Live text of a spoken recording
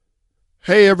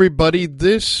Hey everybody,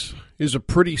 this is a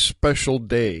pretty special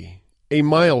day, a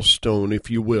milestone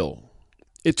if you will.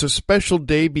 It's a special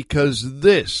day because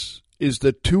this is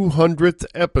the 200th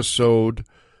episode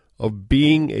of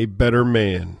Being a Better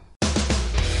Man.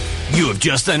 You have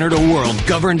just entered a world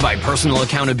governed by personal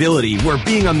accountability, where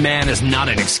being a man is not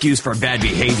an excuse for bad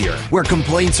behavior, where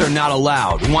complaints are not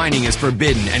allowed, whining is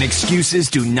forbidden, and excuses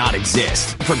do not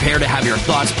exist. Prepare to have your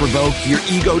thoughts provoked, your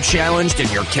ego challenged, and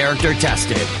your character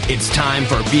tested. It's time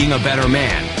for Being a Better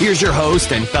Man. Here's your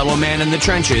host and fellow man in the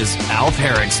trenches, Alf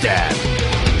Herigstad.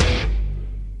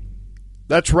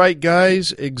 That's right,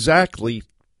 guys, exactly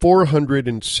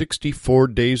 464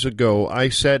 days ago, I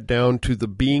sat down to the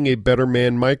Being a Better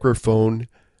Man microphone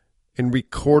and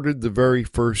recorded the very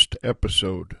first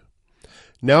episode.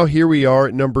 Now here we are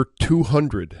at number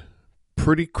 200.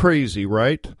 Pretty crazy,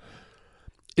 right?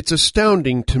 It's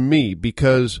astounding to me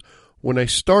because when I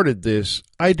started this,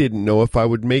 I didn't know if I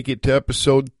would make it to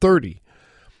episode 30.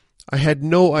 I had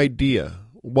no idea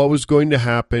what was going to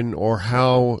happen or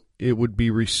how it would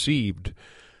be received.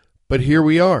 But here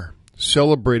we are,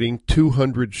 celebrating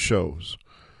 200 shows.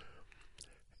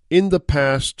 In the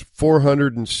past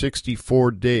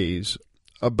 464 days,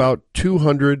 about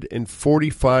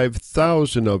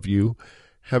 245,000 of you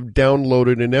have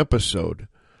downloaded an episode.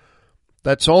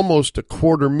 That's almost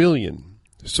 250,000,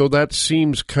 so that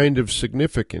seems kind of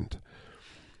significant.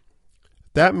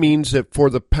 That means that for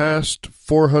the past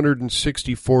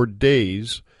 464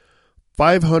 days,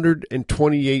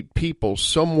 528 people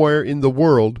somewhere in the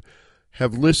world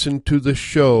have listened to the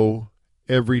show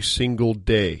every single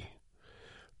day.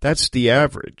 That's the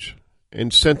average.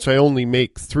 And since I only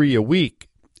make 3 a week,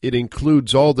 it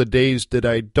includes all the days that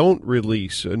I don't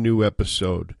release a new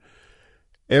episode.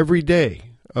 Every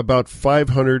day, about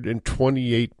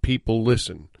 528 people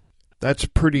listen. That's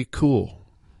pretty cool.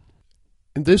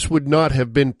 And this would not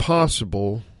have been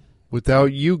possible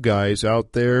without you guys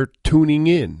out there tuning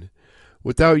in.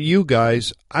 Without you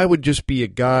guys, I would just be a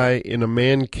guy in a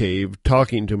man cave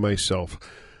talking to myself.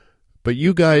 But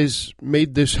you guys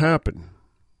made this happen,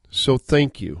 so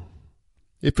thank you.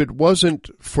 If it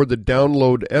wasn't for the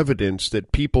download evidence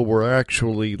that people were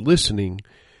actually listening,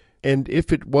 and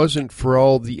if it wasn't for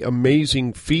all the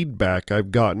amazing feedback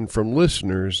I've gotten from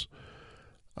listeners,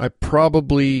 I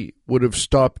probably would have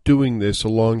stopped doing this a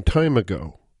long time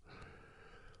ago.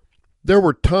 There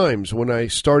were times when I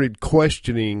started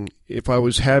questioning if I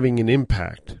was having an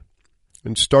impact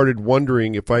and started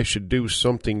wondering if I should do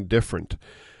something different.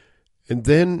 And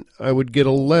then I would get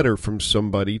a letter from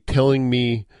somebody telling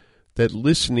me that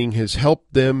listening has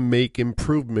helped them make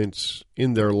improvements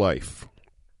in their life.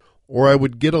 Or I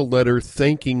would get a letter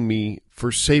thanking me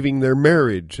for saving their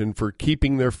marriage and for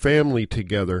keeping their family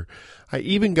together. I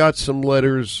even got some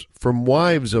letters from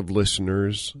wives of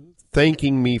listeners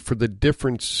thanking me for the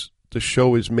difference the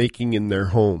show is making in their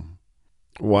home.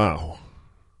 Wow.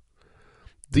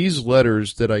 These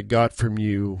letters that I got from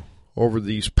you over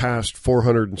these past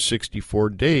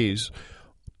 464 days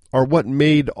are what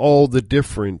made all the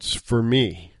difference for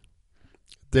me.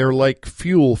 They're like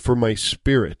fuel for my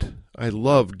spirit. I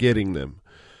love getting them.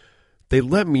 They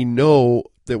let me know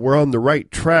that we're on the right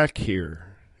track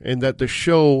here and that the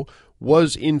show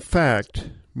was in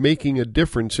fact making a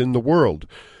difference in the world.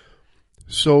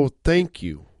 So thank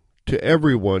you to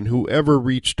everyone who ever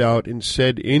reached out and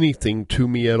said anything to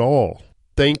me at all.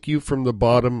 Thank you from the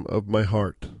bottom of my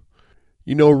heart.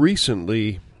 You know,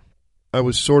 recently, I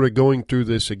was sort of going through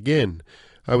this again.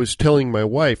 I was telling my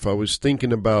wife I was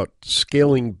thinking about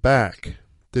scaling back,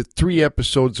 that 3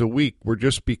 episodes a week were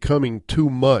just becoming too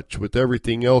much with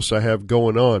everything else I have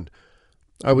going on.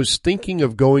 I was thinking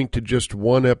of going to just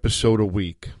 1 episode a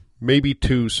week, maybe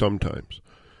 2 sometimes.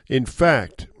 In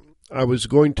fact, I was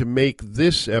going to make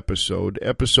this episode,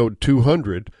 episode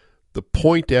 200, the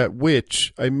point at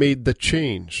which I made the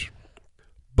change.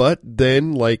 But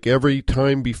then, like every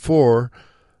time before,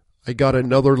 I got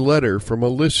another letter from a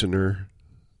listener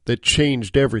that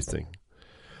changed everything.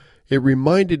 It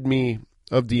reminded me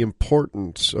of the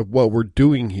importance of what we're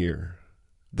doing here.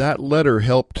 That letter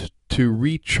helped to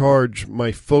recharge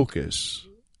my focus,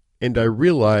 and I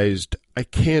realized I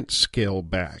can't scale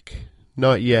back.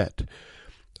 Not yet.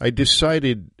 I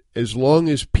decided as long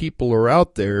as people are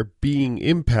out there being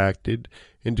impacted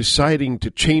and deciding to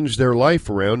change their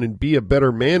life around and be a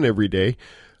better man every day,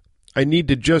 I need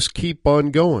to just keep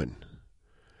on going.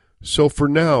 So for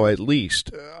now, at least,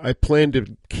 I plan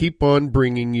to keep on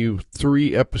bringing you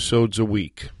 3 episodes a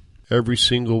week, every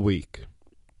single week.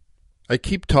 I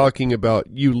keep talking about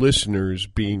you listeners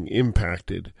being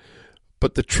impacted,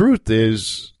 but the truth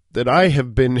is that I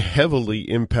have been heavily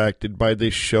impacted by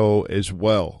this show as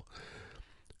well.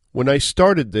 When I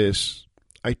started this,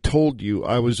 I told you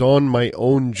I was on my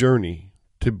own journey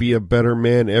to be a better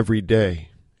man every day,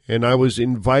 and I was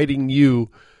inviting you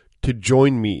to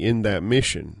join me in that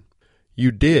mission.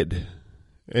 You did,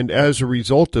 and as a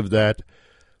result of that,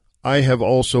 I have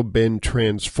also been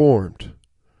transformed.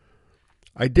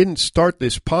 I didn't start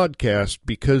this podcast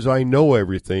because I know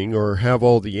everything or have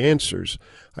all the answers.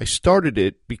 I started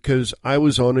it because I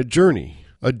was on a journey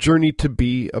to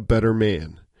be a better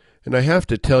man. And I have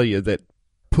to tell you that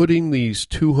putting these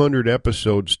 200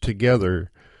 episodes together,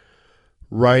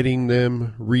 writing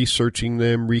them, researching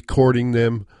them, recording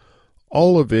them,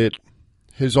 all of it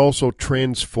has also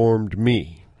transformed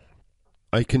me.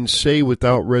 I can say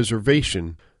without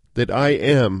reservation that I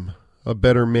am a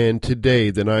better man today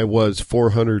than I was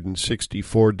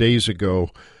 464 days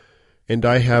ago, and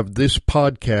I have this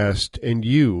podcast and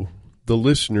you, the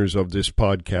listeners of this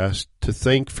podcast, to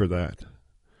thank for that.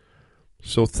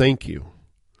 So thank you.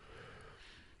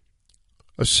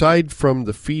 Aside from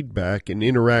the feedback and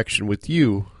interaction with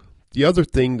you, the other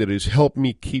thing that has helped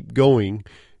me keep going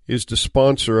is the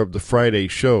sponsor of the Friday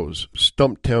shows,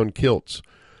 Stumptown Kilts.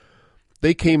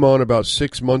 They came on about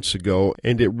 6 months ago,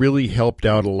 and it really helped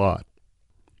out a lot.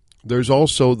 There's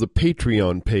also the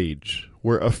Patreon page,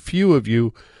 where a few of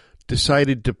you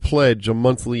decided to pledge a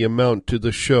monthly amount to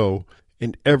the show,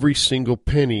 and every single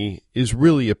penny is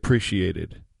really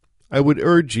appreciated. I would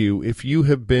urge you, if you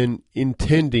have been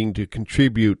intending to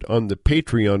contribute on the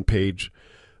Patreon page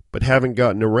but haven't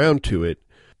gotten around to it,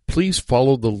 please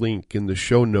follow the link in the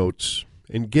show notes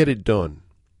and get it done.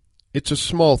 It's a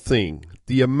small thing.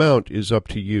 The amount is up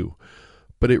to you,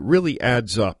 but it really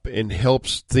adds up and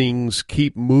helps things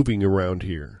keep moving around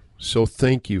here. So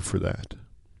thank you for that.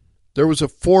 There was a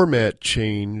format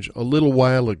change a little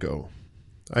while ago.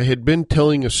 I had been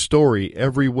telling a story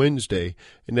every Wednesday,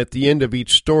 and at the end of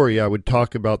each story I would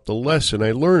talk about the lesson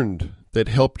I learned that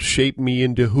helped shape me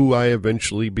into who I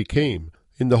eventually became,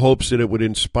 in the hopes that it would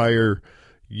inspire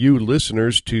you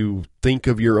listeners to think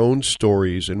of your own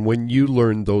stories and when you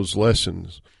learned those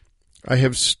lessons. I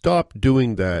have stopped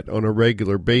doing that on a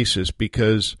regular basis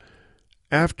because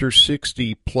after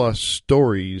 60-plus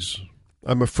stories,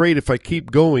 I'm afraid if I keep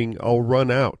going, I'll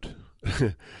run out.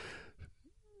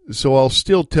 So I'll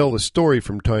still tell the story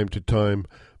from time to time,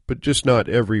 but just not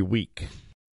every week.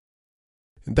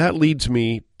 And that leads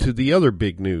me to the other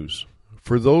big news.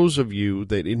 For those of you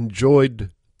that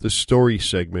enjoyed the story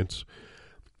segments,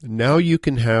 now you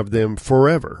can have them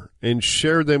forever and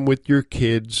share them with your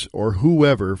kids or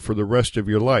whoever for the rest of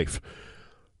your life,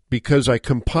 because I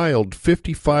compiled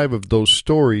 55 of those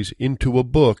stories into a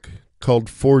book called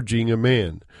Forging a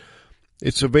Man.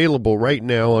 It's available right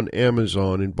now on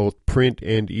Amazon in both print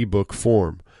and ebook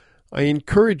form. I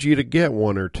encourage you to get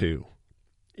one or two.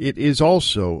 It is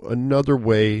also another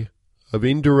way of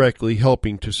indirectly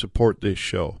helping to support this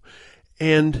show,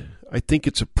 and I think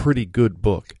it's a pretty good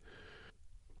book.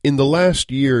 In the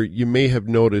last year, you may have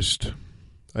noticed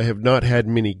I have not had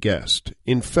many guests.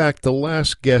 In fact, the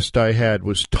last guest I had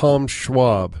was Tom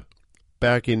Schwab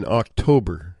back in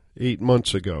October, 8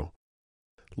 months ago.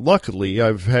 Luckily,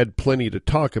 I've had plenty to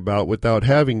talk about without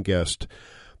having guests,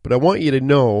 but I want you to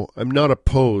know I'm not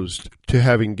opposed to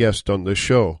having guests on the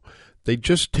show. They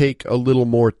just take a little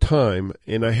more time,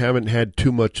 and I haven't had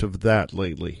too much of that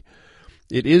lately.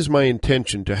 It is my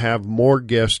intention to have more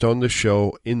guests on the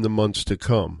show in the months to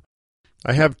come.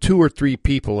 I have 2 or 3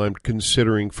 people I'm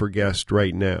considering for guests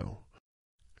right now.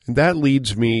 And that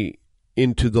leads me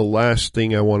into the last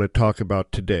thing I want to talk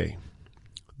about today,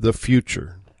 the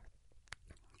future.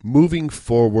 Moving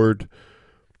forward,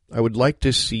 I would like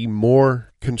to see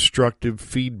more constructive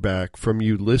feedback from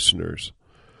you listeners.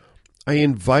 I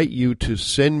invite you to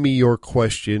send me your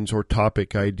questions or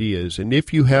topic ideas, and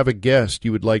if you have a guest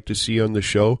you would like to see on the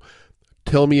show,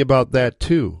 tell me about that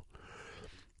too.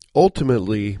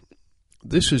 Ultimately,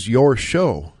 this is your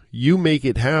show. You make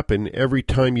it happen every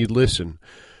time you listen.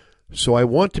 So I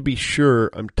want to be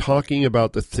sure I'm talking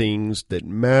about the things that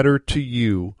matter to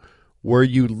you where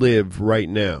you live right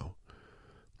now.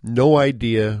 No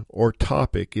idea or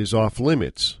topic is off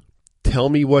limits. Tell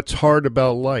me what's hard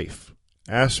about life.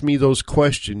 Ask me those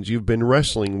questions you've been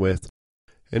wrestling with,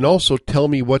 and also tell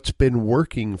me what's been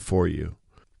working for you.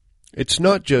 It's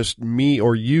not just me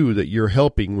or you that you're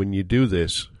helping when you do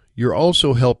this. You're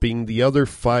also helping the other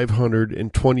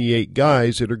 528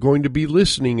 guys that are going to be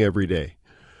listening every day.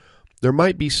 There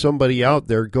might be somebody out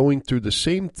there going through the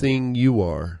same thing you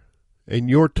are, and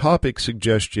your topic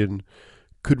suggestion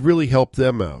could really help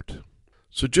them out.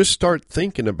 So just start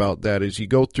thinking about that as you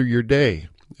go through your day.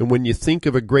 And when you think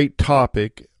of a great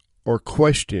topic or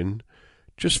question,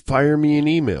 just fire me an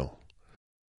email.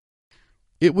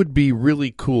 It would be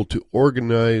really cool to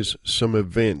organize some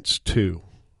events too.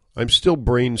 I'm still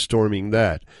brainstorming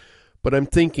that, but I'm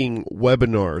thinking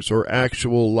webinars or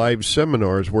actual live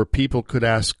seminars where people could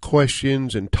ask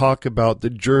questions and talk about the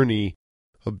journey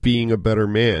of being a better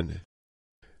man.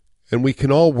 And we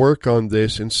can all work on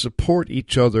this and support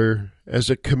each other as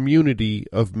a community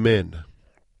of men.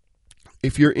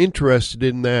 If you're interested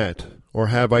in that or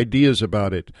have ideas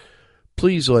about it,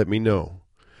 please let me know.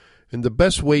 And the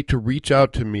best way to reach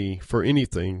out to me for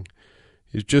anything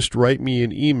is just write me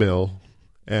an email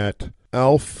at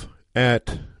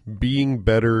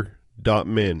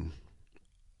alf@beingbetter.men.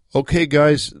 Okay,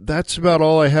 guys, that's about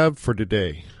all I have for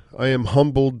today. I am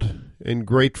humbled and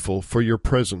grateful for your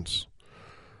presence.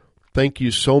 Thank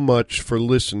you so much for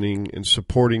listening and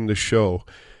supporting the show.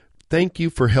 Thank you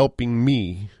for helping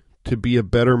me to be a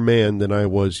better man than I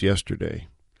was yesterday.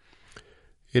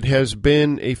 It has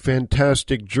been a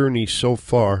fantastic journey so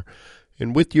far,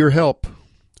 and with your help,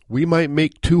 we might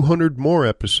make 200 more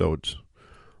episodes.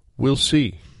 We'll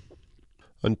see.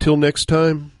 Until next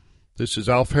time, this is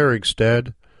Alf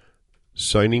Herigstad,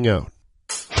 signing out.